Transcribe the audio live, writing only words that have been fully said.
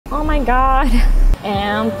god.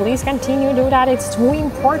 And please continue to do that, it's too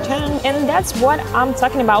important. And that's what I'm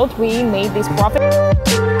talking about. We made this profit.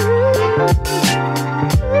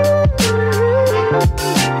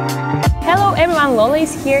 Hello everyone, Lola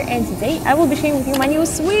is here, and today I will be sharing with you my new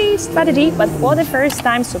sweet strategy. But for the first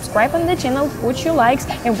time, subscribe on the channel, put your likes,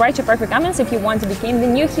 and write your perfect comments if you want to become the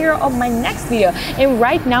new hero of my next video. And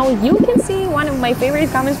right now you can see one of my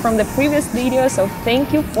favorite comments from the previous video, so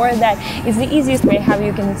thank you for that. It's the easiest way how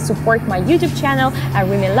you can support my YouTube channel. I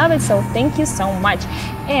really love it, so thank you so much.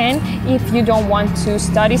 And if you don't want to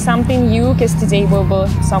study something new, because today will be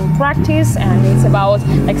some practice and it's about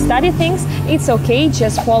like study things, it's okay,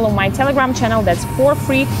 just follow my Telegram channel, that's for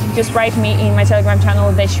free. Just write me in my Telegram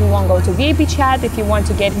channel that you want to go to VIP chat if you want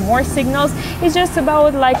to get more signals. It's just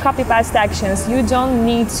about like copy paste actions, you don't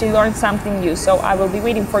need to learn something new, so I will be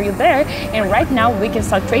waiting for you there. And right now we can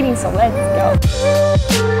start trading, so let's go.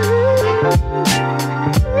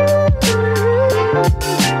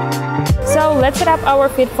 So let's set up our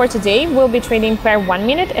feed for today. We'll be trading per 1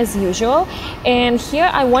 minute as usual, and here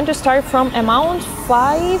I want to start from amount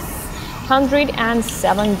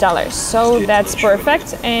 $507, so that's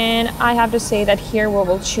perfect. And I have to say that here we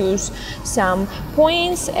will choose some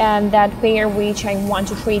points and that pair which I want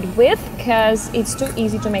to trade with, because it's too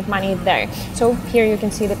easy to make money there. So here you can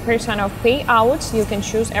see the percent of payouts, you can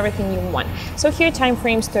choose everything you want. So here time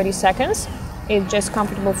frames 30 seconds. It's just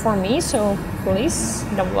comfortable for me, so please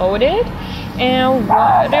download it. And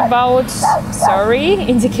what about,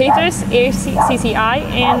 indicators, CCI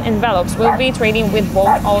and envelopes? We'll be trading with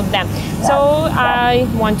both of them. So I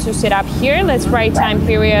want to set up here, let's write time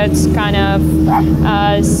periods kind of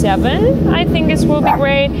 7, I think this will be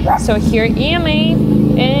great. So here EMA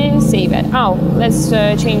and save it. Oh, let's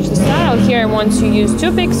change the style. Here I want to use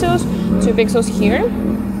 2 pixels here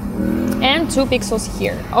and 2 pixels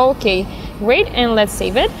here. Okay, great, and let's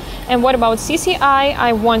save it. And what about CCI?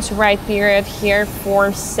 I want to write period here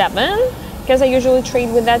for 7, because I usually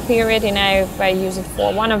trade with that period, and if I use it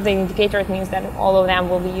for one of the indicators, it means that all of them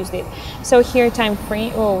will be used it. So here time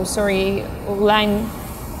frame, line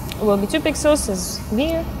will be 2 pixels as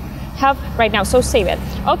we have right now, so save it.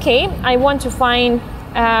 Okay, I want to find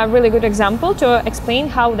a really good example to explain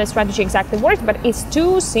how the strategy exactly works, but it's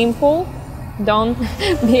too simple. Don't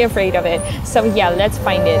be afraid of it. So yeah, let's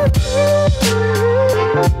find it.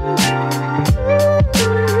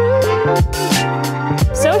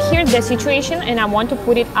 So here's the situation, and I want to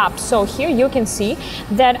put it up. So here you can see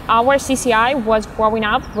that our CCI was growing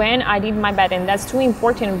up when I did my bet, and that's too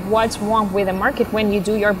important. What's wrong with the market when you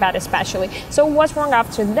do your bet especially? So what's wrong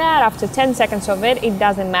after that? After 10 seconds of it, it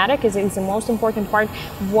doesn't matter, because it's the most important part.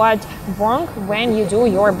 What's wrong when you do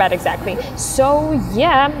your bet exactly? So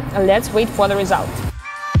yeah, let's wait for the result.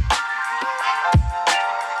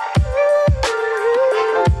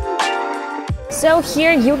 So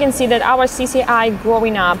here you can see that our CCI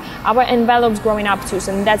growing up, our envelopes growing up too,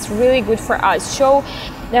 and that's really good for us. So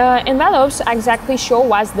the envelopes exactly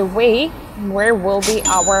show us the way where will be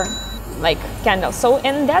our candle. So,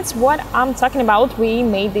 and that's what I'm talking about. We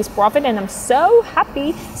made this profit and I'm so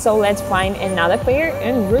happy. So let's find another pair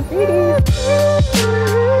and repeat it.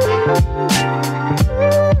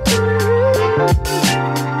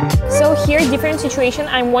 So here, different situation,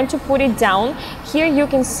 I want to put it down. Here you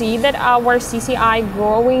can see that our CCI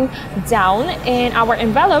growing down, and our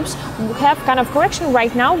envelopes have kind of correction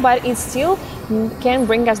right now, but it still can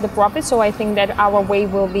bring us the profit. So I think that our way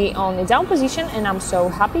will be on the down position, and I'm so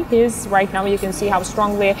happy because right now you can see how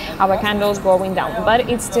strongly our candles going down, but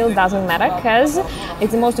it still doesn't matter, because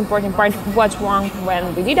it's the most important part. What's wrong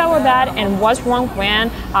when we did our bet, and what's wrong when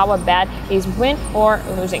our bet is win or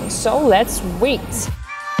losing. So let's wait.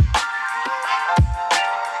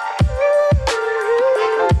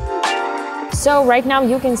 So right now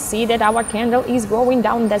you can see that our candle is going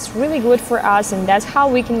down. That's really good for us, and that's how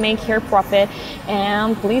we can make here profit.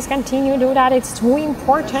 And please continue to do that, it's too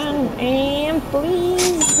important. And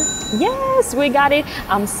please, yes, we got it.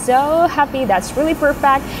 I'm so happy, that's really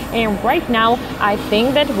perfect. And right now I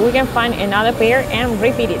think that we can find another pair and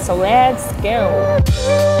repeat it. So let's go.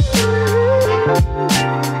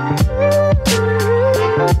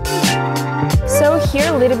 So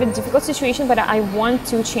here a little bit difficult situation, but I want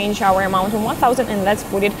to change our amount on 1000 and let's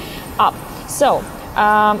put it up. So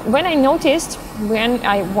when I noticed where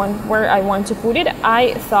I want to put it,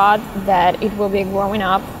 I thought that it will be growing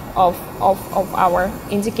up of our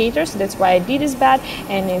indicators. That's why I did this bet,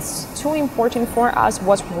 and it's too important for us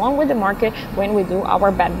what's wrong with the market when we do our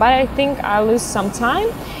bet. But I think I lose some time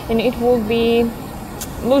and it will be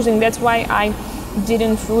losing. That's why I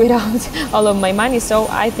didn't throw it out all of my money. So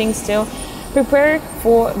I think still prepare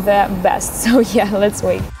for the best. So yeah, let's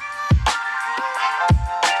wait.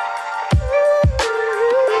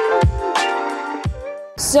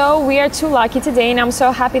 So we are too lucky today, and I'm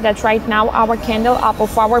so happy that right now our candle up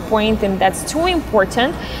of our point, and that's too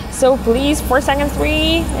important. So please, 4 seconds 3,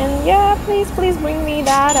 and yeah, please bring me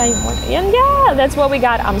that. And yeah, that's what we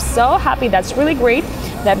got. I'm so happy. That's really great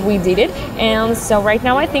that we did it. And so right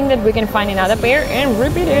now I think that we can find another pair and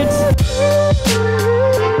repeat it.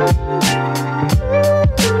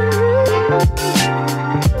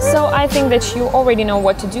 So I think that you already know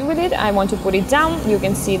what to do with it. I want to put it down. You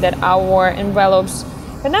can see that our envelopes,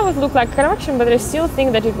 but now it looks like correction, but I still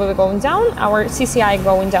think that it will be going down. Our CCI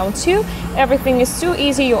going down too. Everything is too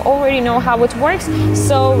easy. You already know how it works.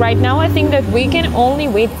 So right now I think that we can only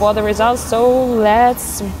wait for the results. So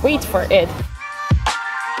let's wait for it.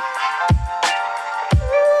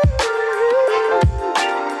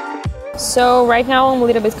 So right now I'm a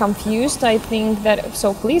little bit confused. I think that,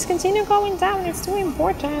 so please continue going down. It's too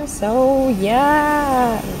important. So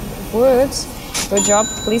yeah, good job.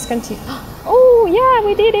 Please continue. Oh yeah,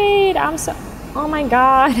 we did it. Oh my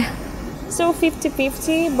God. So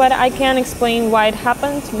 50-50, but I can't explain why it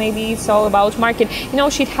happened. Maybe it's all about market. You know,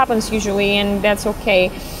 shit happens usually, and that's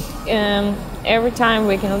okay. Every time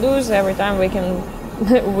we can lose, every time we can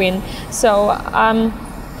win. So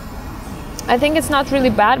I think it's not really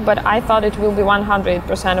bad, but I thought it will be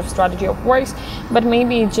 100% of strategy of works, but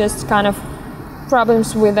maybe just kind of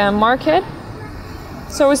problems with the market.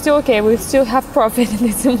 So it's still okay, we still have profit, and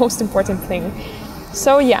it's the most important thing.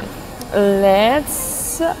 So yeah,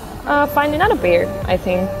 let's find another pair. I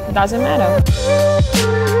think it doesn't matter.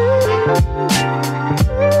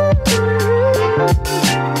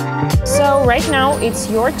 So right now it's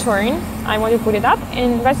your turn. I want to put it up,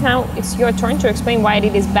 and right now it's your turn to explain why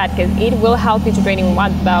it is bad, because it will help you to trading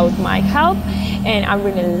without my help, and I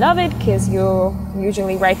really love it because you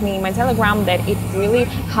usually write me in my Telegram that it really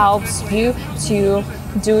helps you to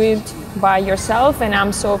do it by yourself, and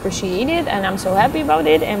I'm so appreciated and I'm so happy about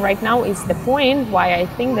it. And right now is the point why I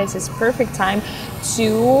think this is perfect time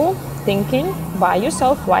to thinking by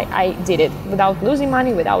yourself why I did it without losing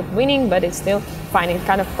money, without winning, but it's still finding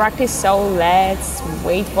kind of practice. So let's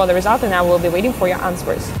wait for the result, and I will be waiting for your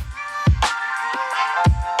answers.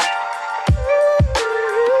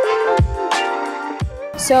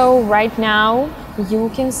 So right now you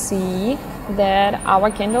can see that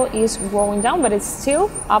our candle is going down, but it's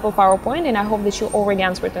still up of our point, and I hope that you already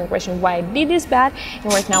answered the question why I did this bad,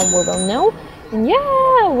 and right now we will know. And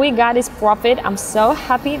yeah, we got this profit. I'm so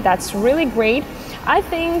happy. That's really great. I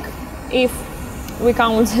think if we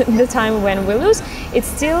count the time when we lose, it's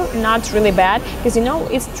still not really bad, because you know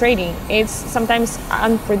it's trading, it's sometimes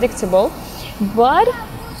unpredictable, but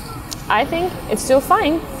I think it's still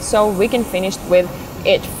fine. So we can finish with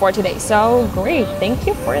it for today. So great, thank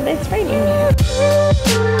you for the trading.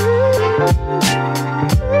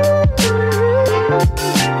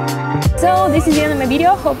 So this is the end of my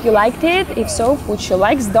video. Hope you liked it. If so, put your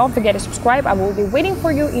likes. Don't forget to subscribe. I will be waiting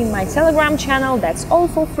for you in my Telegram channel. That's all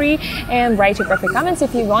for free. And write your perfect comments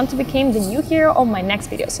if you want to become the new hero on my next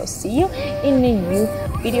video. So see you in a new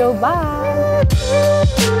video. Bye.